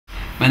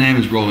My name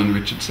is Roland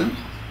Richardson,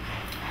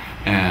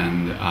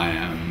 and I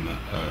am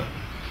a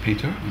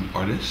painter, an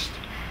artist,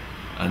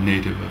 a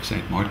native of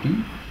St.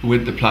 Maarten.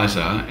 With the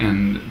Plaza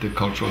and the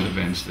cultural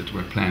events that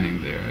we're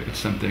planning there, it's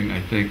something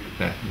I think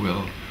that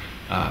will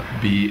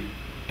be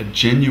a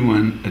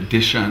genuine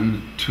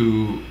addition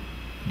to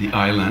the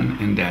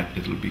island, in that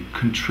it'll be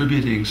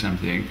contributing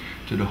something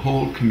to the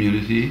whole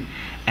community,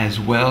 as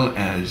well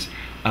as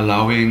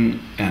allowing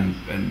and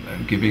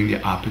giving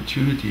the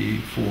opportunity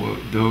for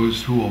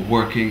those who are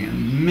working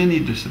in many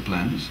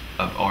disciplines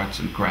of arts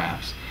and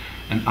crafts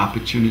an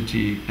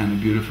opportunity and a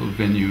beautiful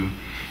venue,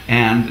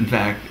 and in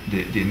fact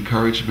the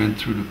encouragement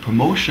through the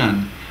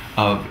promotion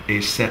of a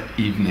set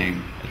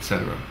evening,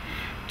 etc.,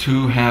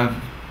 to have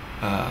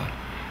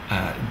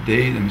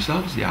they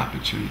themselves the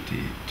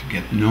opportunity to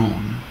get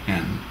known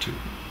and to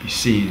be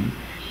seen,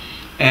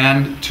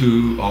 and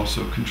to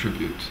also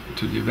contribute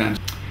to the event.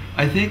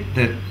 I think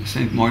that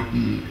St.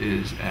 Maarten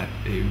is at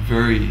a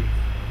very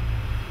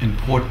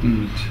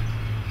important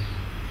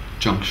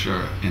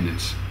juncture in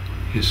its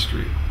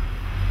history.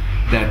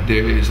 That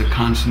there is a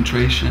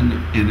concentration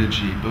of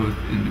energy both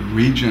in the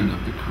region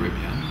of the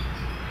Caribbean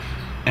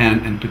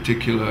and in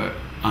particular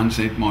on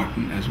St.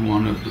 Maarten as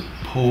one of the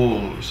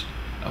poles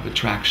of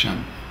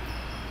attraction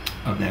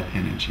of that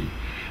energy.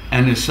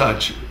 And as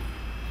such,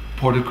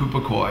 Porto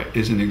Cupecoy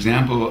is an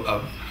example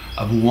of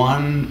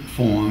one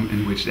form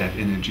in which that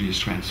energy is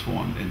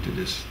transformed into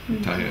this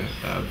entire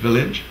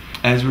village.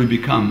 As we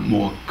become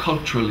more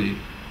culturally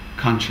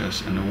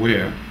conscious and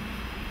aware,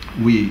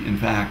 we in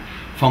fact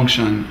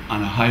function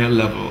on a higher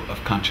level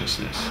of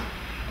consciousness.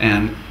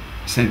 And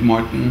St.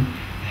 Maarten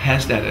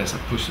has that as a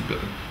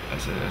possibility,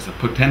 as a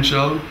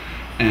potential,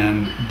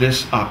 and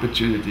this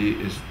opportunity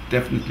is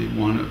definitely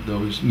one of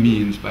those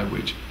means by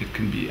which it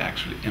can be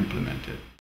actually implemented.